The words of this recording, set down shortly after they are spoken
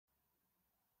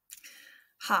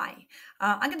Hi,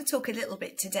 I'm going to talk a little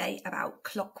bit today about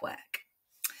clockwork.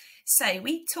 So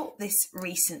we taught this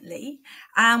recently,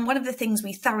 and one of the things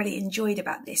we thoroughly enjoyed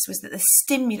about this was that the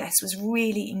stimulus was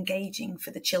really engaging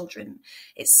for the children.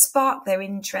 It sparked their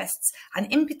interests,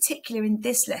 and in particular in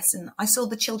this lesson, I saw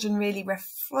the children really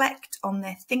reflect on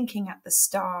their thinking at the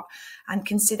start and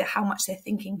consider how much their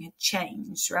thinking had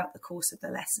changed throughout the course of the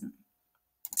lesson.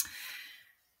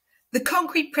 The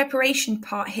concrete preparation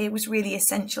part here was really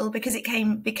essential because it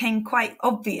became quite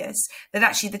obvious that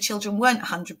actually the children weren't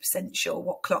 100% sure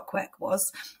what clockwork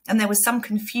was, and there was some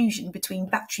confusion between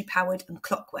battery-powered and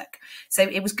clockwork. So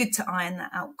it was good to iron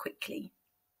that out quickly.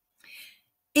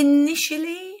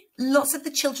 Initially, lots of the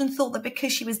children thought that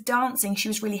because she was dancing, she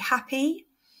was really happy.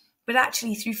 But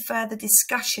actually, through further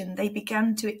discussion, they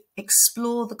began to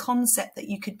explore the concept that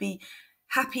you could be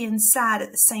happy and sad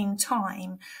at the same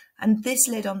time. And this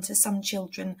led on to some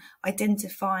children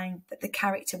identifying that the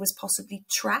character was possibly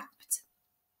trapped.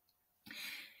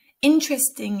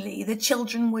 Interestingly, the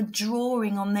children were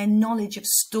drawing on their knowledge of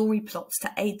story plots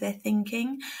to aid their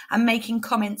thinking and making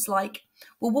comments like,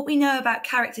 well, what we know about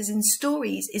characters in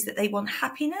stories is that they want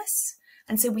happiness,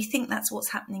 and so we think that's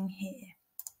what's happening here.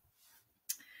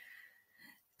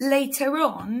 Later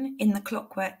on in the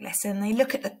clockwork lesson, they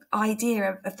look at the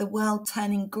idea of the world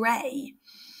turning grey.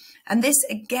 And this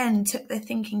again took their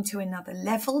thinking to another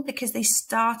level because they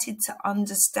started to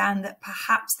understand that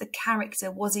perhaps the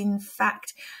character was in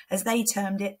fact, as they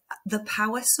termed it, the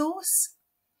power source.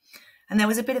 And there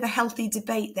was a bit of a healthy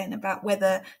debate then about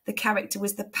whether the character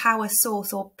was the power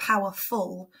source or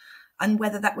powerful, and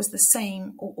whether that was the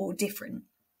same or different.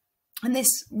 And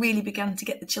this really began to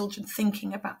get the children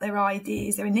thinking about their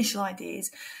ideas, their initial ideas,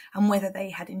 and whether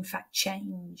they had in fact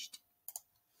changed.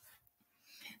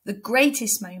 The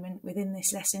greatest moment within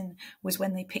this lesson was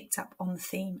when they picked up on the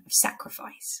theme of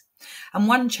sacrifice. And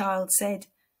one child said,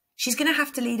 she's going to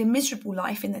have to lead a miserable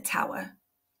life in the tower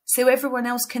so everyone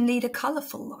else can lead a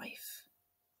colourful life.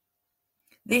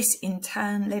 This in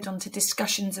turn led on to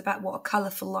discussions about what a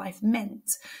colourful life meant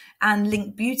and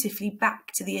linked beautifully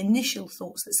back to the initial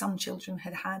thoughts that some children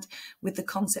had had with the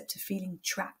concept of feeling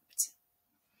trapped.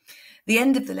 The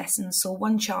end of the lesson saw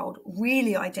one child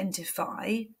really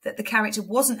identify that the character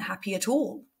wasn't happy at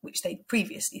all, which they'd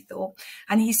previously thought,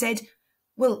 and he said,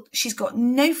 well, she's got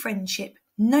no friendship,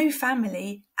 no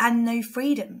family, and no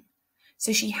freedom.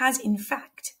 So she has, in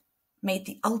fact, made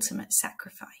the ultimate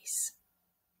sacrifice.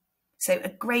 So a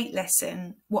great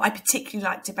lesson. What I particularly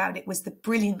liked about it was the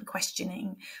brilliant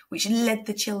questioning, which led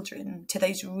the children to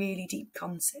those really deep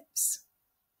concepts.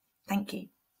 Thank you.